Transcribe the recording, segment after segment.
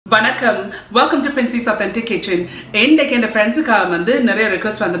வணக்கம். Welcome to Princy's Authentic Kitchen. இன்னைக்கு என் ஃப்ரெண்ட்ஸுக்காக வந்து நிறைய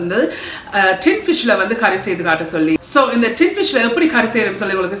ரிக்வெஸ்ட் வந்திருந்தது டின் ஃபிஷ்ல வந்து கறி செய்து காட்ட சொல்லி. ஸோ இந்த டின் ஃபிஷ்ல எப்படி கறி செய்யறதுன்னு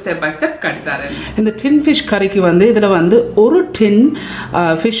சொல்லி உங்களுக்கு ஸ்டெப் பை ஸ்டெப் காட்டித்தரேன். இந்த டின் ஃபிஷ் கறிக்கு வந்து இதில் வந்து ஒரு டின்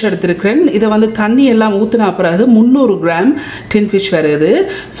ஃபிஷ் எடுத்திருக்கிறேன். இதை வந்து தண்ணி எல்லாம் ஊற்றினா பிறகு 300 கிராம் டின் ஃபிஷ் வருது.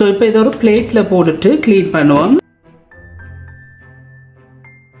 ஸோ இப்போ இதை ஒரு பிளேட்டில் போட்டுட்டு க்ளீன் பண்ணுவோம்.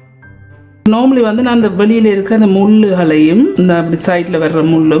 நார்மலி வந்து நான் இந்த வெளியில இருக்கிற அந்த முள்ளுகளையும் இந்த அப்படி சைட்ல வர்ற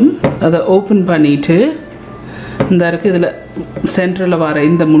முள்ளும் அதை ஓப்பன் பண்ணிட்டு இந்த இருக்கு இதுல சென்டர்ல வர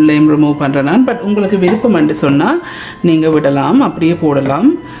இந்த முள்ளையும் ரிமூவ் பண்றேன் நான். பட் உங்களுக்கு விருப்பம் என்று சொன்னா நீங்க விடலாம், அப்படியே போடலாம்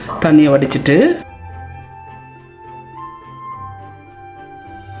தண்ணியை வடிச்சிட்டு.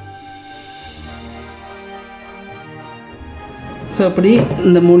 ஸோ அப்படி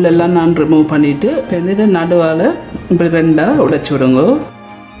இந்த முள்ளெல்லாம் நான் ரிமூவ் பண்ணிட்டு இதை நடுவால் இப்படி ரெண்டா உடைச்சு விடுங்க.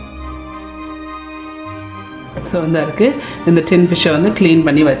 ஸோ இந்த இருக்கு இந்த டின் ஃபிஷ்ஷை வந்து க்ளீன்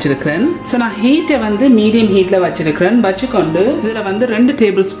பண்ணி வச்சிருக்கிறேன். ஸோ நான் ஹீட்டை வந்து மீடியம் ஹீட்டில் வச்சிருக்கிறேன். வச்சுக்கொண்டு இதில் வந்து 2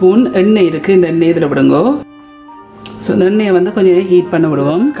 டேபிள் ஸ்பூன் எண்ணெய் இருக்குது. இந்த எண்ணெய் இதில் விடுங்க. ஸோ இந்த எண்ணெயை வந்து கொஞ்சம் ஹீட் பண்ண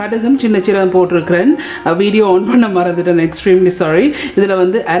விடுவோம். கடுகும் சின்ன சீரகம் போட்டிருக்கிறேன். வீடியோ ஆன் பண்ண மறந்துட்டேன், எக்ஸ்ட்ரீம்லி சாரி. இதில்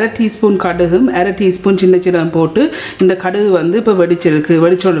வந்து 1/2 டீஸ்பூன் கடுகும் 1/2 டீஸ்பூன் சின்ன சீரகம் போட்டு இந்த கடுகு வந்து இப்போ வெடிச்சிருக்கு,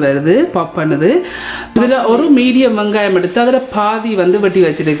 வெடிச்சோடு வருது, பாப் பண்ணுது. இதில் ஒரு மீடியம் வெங்காயம் எடுத்து அதில் பாதி வந்து வெட்டி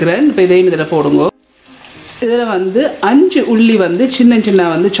வச்சிருக்கிறேன். இப்போ இதையும் இதில் போடுங்க. இதில் வந்து 5 உள்ளி வந்து சின்ன சின்ன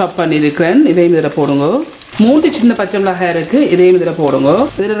வந்து சாப் பண்ணியிருக்கிறேன். இதையும் இதில் போடுங்க. 3 சின்ன பச்சை மிளகாய் இருக்குது, இதையும் இதில் போடுங்க.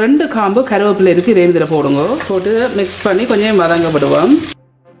 இதில் 2 காம்பு கருவேப்பிலை இருக்குது, இதையும் இதில் போடுங்க. போட்டு மிக்ஸ் பண்ணி கொஞ்சம் வதங்க விடுவோம்.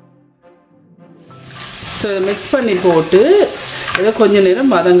 ஸோ இதை மிக்ஸ் பண்ணி போட்டு இதை கொஞ்சம்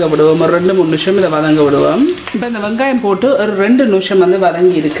நேரம் வதங்க விடுவோம். ஒரு 2-3 நிமிஷம் இதை வதங்க விடுவோம். இப்போ இந்த வெங்காயம் போட்டு ஒரு 2 நிமிஷம் வந்து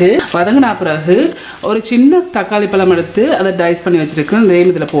வதங்கி இருக்கு. வதங்கினா பிறகு ஒரு சின்ன தக்காளி பழம் எடுத்து அதை டைஸ் பண்ணி வச்சிருக்கேன்.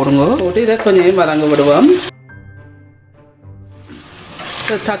 இதையும் இதில் போடுங்க. போட்டு இதை கொஞ்சம் வதங்க விடுவோம்.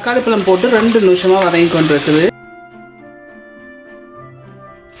 தக்காளி பழம் போட்டு 2 நிமிஷமாக வதங்கி கொண்டு இருக்குது.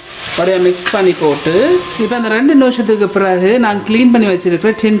 அப்படியே மிக்ஸ் பண்ணி போட்டு இப்போ அந்த 2 நிமிஷத்துக்கு பிறகு நான் க்ளீன் பண்ணி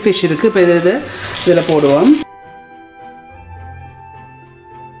வச்சிருக்கிற டின் ஃபிஷ் இருக்கு. இப்போ இதில் போடுவோம்.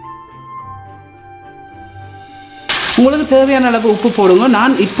 உங்களுக்கு தேவையான அளவு உப்பு போடுங்க.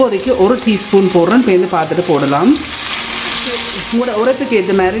 நான் இப்போதைக்கு 1 டீஸ்பூன் போடுறேன். பேருந்து பார்த்துட்டு போடலாம். உங்களோட உரத்துக்கு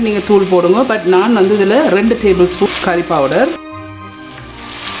ஏற்ற மாதிரி நீங்கள் தூள் போடுங்க. பட் நான் வந்து இதில் 2 டேபிள் ஸ்பூன் கறி பவுடர்,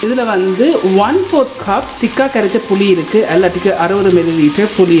 இதில் வந்து 1/4 கப் திக்காக கரைச்ச புளி இருக்குது. எல்லாத்துக்கு 60 ml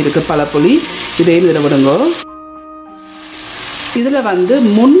புளி இருக்குது, பல புளி. இதையும் இதில் விடுங்க. இதில் வந்து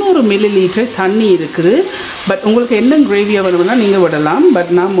 300 ml தண்ணி இருக்குது. பட் உங்களுக்கு என்ன கிரேவியாக வேணும்னா நீங்கள் விடலாம்.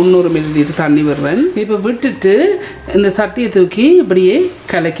 பட் நான் 300 ml தண்ணி விடுறேன். இப்போ விட்டுட்டு இந்த சட்டியை தூக்கி இப்படியே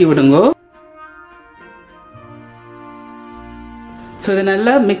கலக்கி விடுங்க. ஸோ இதை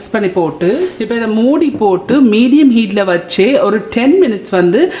நல்லா மிக்ஸ் பண்ணி போட்டு இப்போ இதை மூடி போட்டு மீடியம் ஹீட்டில் வச்சு ஒரு 10 மினிட்ஸ்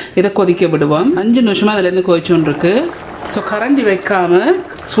வந்து இதை கொதிக்க விடுவோம். 5 நிமிஷமாக அதுலேருந்து கொதிச்சோன்னு இருக்கு. ஸோ கரண்டி வைக்காம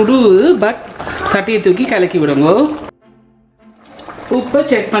சுடுது, பட் சட்டியை தூக்கி கலக்கி விடுங்க. உப்பை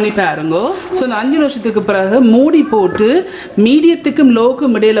செக் பண்ணி பாருங்க. ஸோ இந்த 5 நிமிஷத்துக்கு பிறகு மூடி போட்டு மீடியத்துக்கும்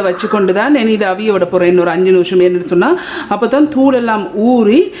லோக்கும் இடையில வச்சு கொண்டு தான் நான் இதை அவிய விட போகிறேன். இன்னொரு 5 நிமிஷம் ஏன்னு சொன்னால் அப்போ தான் தூள் எல்லாம்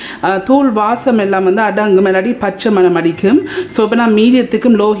ஊறி தூள் வாசம் எல்லாம் வந்து அடங்கும், இல்லாட்டி பச்சை மணம் அடிக்கும். ஸோ இப்போ நான்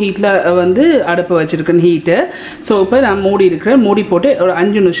மீடியத்துக்கும் லோ ஹீட்டில் வந்து அடுப்பை வச்சிருக்கேன் ஹீட்டை. ஸோ இப்போ நான் மூடி இருக்கிறேன். மூடி போட்டு ஒரு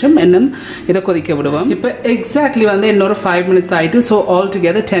 5 நிமிஷம் இன்னும் இதை கொதிக்க விடுவோம். இப்போ எக்ஸாக்ட்லி வந்து இன்னொரு 5 மினிட்ஸ் ஆயிட்டு. ஸோ ஆல்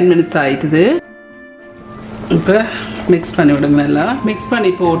டுகெதர் 10 மினிட்ஸ் ஆயிட்டுது. இப்போ மிக்ஸ் பண்ணி விடுங்க. எல்லாம் மிக்ஸ் பண்ணி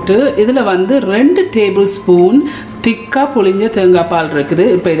போட்டு இதில் வந்து 2 டேபிள் ஸ்பூன் திக்காக புளிஞ்ச தேங்காய் பால் இருக்குது.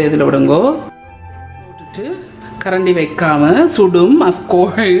 இப்போ இதை இதில் விடுங்க. போட்டுட்டு கரண்டி வைக்காம சுடும்,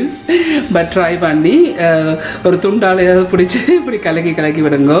 அஃப்கோர்ஸ், பட் ட்ரை பண்ணி ஒரு துண்டால் ஏதாவது பிடிச்சி இப்படி கலக்கி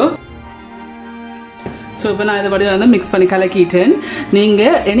விடுங்க. ஸோ இப்போ நான் இதை வடி வந்து மிக்ஸ் பண்ணி கலக்கிட்டேன்.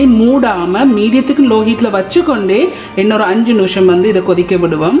 நீங்கள் இனி மூடாமல் மீடியத்துக்கு லோ ஹீட்டில் வச்சுக்கொண்டே இன்னொரு 5 நிமிஷம் வந்து இதை கொதிக்க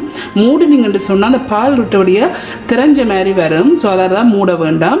விடுவோம். மூடுனீங்கன்னு சொன்னால் அந்த பால் விட்டபடியே திரஞ்ச மாதிரி வரும். ஸோ அதாவது தான் மூட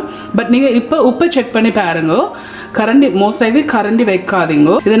வேண்டாம். பட் நீங்கள் இப்போ உப்பை செக் பண்ணி பாருங்க. கரண்டி மோஸ்ட் லைக்லி கரண்டி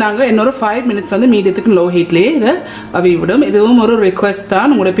வைக்காதீங்க. இது நாங்கள் இன்னொரு 5 மினிட்ஸ் வந்து மீடியத்துக்கு லோ ஹீட்லேயே இதை அவி விடும். இதுவும் ஒரு ரிக்வெஸ்ட்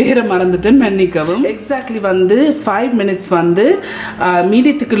தான், உங்களோட பேரை மறந்துட்டு மன்னிக்கவும். எக்ஸாக்ட்லி வந்து 5 மினிட்ஸ் வந்து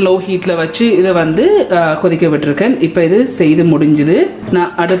மீடியத்துக்கு லோ ஹீட்டில் வச்சு இதை வந்து கொதிக்க விட்டுருக்கேன். இப்போ இது செய்து முடிஞ்சுது.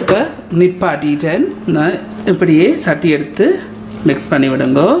 நான் அடுப்பை நிப்பாட்டிட்டேன். நான் இப்படியே சட்டி எடுத்து மிக்ஸ் பண்ணி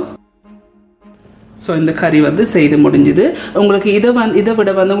விடுங்க. ஸோ இந்த கறி வந்து செய்து முடிஞ்சுது. உங்களுக்கு இதை விட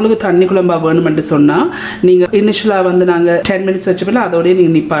வந்து உங்களுக்கு தண்ணி குழம்பா வேணுமென்று சொன்னால் நீங்கள் இனிஷியலாக வந்து நாங்கள் 10 மினிட்ஸ் வச்சுப்போம், அதோடய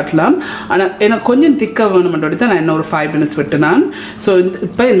நீங்கள் நிப்பாட்டலாம். ஆனால் எனக்கு கொஞ்சம் திக்காக வேணுமென்றோட தான் நான் இன்னும் ஒரு 5 மினிட்ஸ் விட்டுனான். ஸோ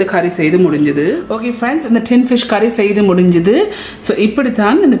இப்போ இந்த கறி செய்து முடிஞ்சுது. ஓகே ஃப்ரெண்ட்ஸ், இந்த டின் ஃபிஷ் கறி செய்து முடிஞ்சுது. ஸோ இப்படி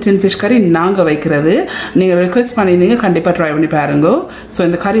தான் இந்த டின் ஃபிஷ் கறி நாங்கள் வைக்கிறது. நீங்கள் ரெக்வெஸ்ட் பண்ணியிருந்தீங்க, கண்டிப்பாக ட்ரை பண்ணி பாருங்க. ஸோ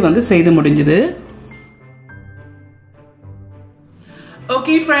இந்த கறி வந்து செய்து முடிஞ்சுது.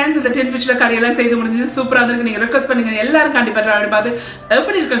 ஓகே ஃப்ரெண்ட்ஸ், இந்த டின் ஃபிஷ்ல கறியெல்லாம் செய்து முடிஞ்சது. சூப்பராக இருக்கு. நீங்கள் ரெக்வஸ்ட் பண்ணுங்க, எல்லாரும் கண்டிப்பாக ட்ரை பண்ணி பார்த்து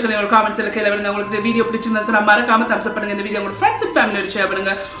எப்படி இருக்குன்னு சொல்லி ஒரு காமெண்ட்ஸில் கீழே விடுங்க. உங்களுக்கு இந்த வீடியோ பிடிச்சிருந்தா சொன்னால் மறக்காம தம்ஸ் அப் பண்ணுங்க. இந்த வீடியோ உங்களோட ஃப்ரெண்ட்ஸ் அண்ட் ஃபேமிலியோட ஷேர்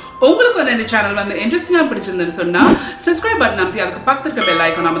பண்ணுங்க. உங்களுக்கு வந்து இந்த சேனல் வந்து இன்ட்ரெஸ்டிங்காக பிடிச்சிருந்துன்னு சொன்னால் சப்ஸ்கிரைப் பட்டன் அமைத்தி அதுக்கு பக்கத்தில் இருக்க பெல்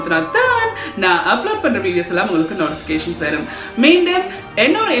ஐக்கான் அமைத்தினா தான் நான் அப்லோட் பண்ணுற வீடியோஸ் எல்லாம் உங்களுக்கு நோட்டிஃபிகேஷன்ஸ் வரும். மீண்டும்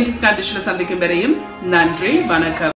இன்னொரு இன்ட்ரெஸ்டிங் கண்டிஷனில் சந்திக்கும் வரையும் நன்றி, வணக்கம்.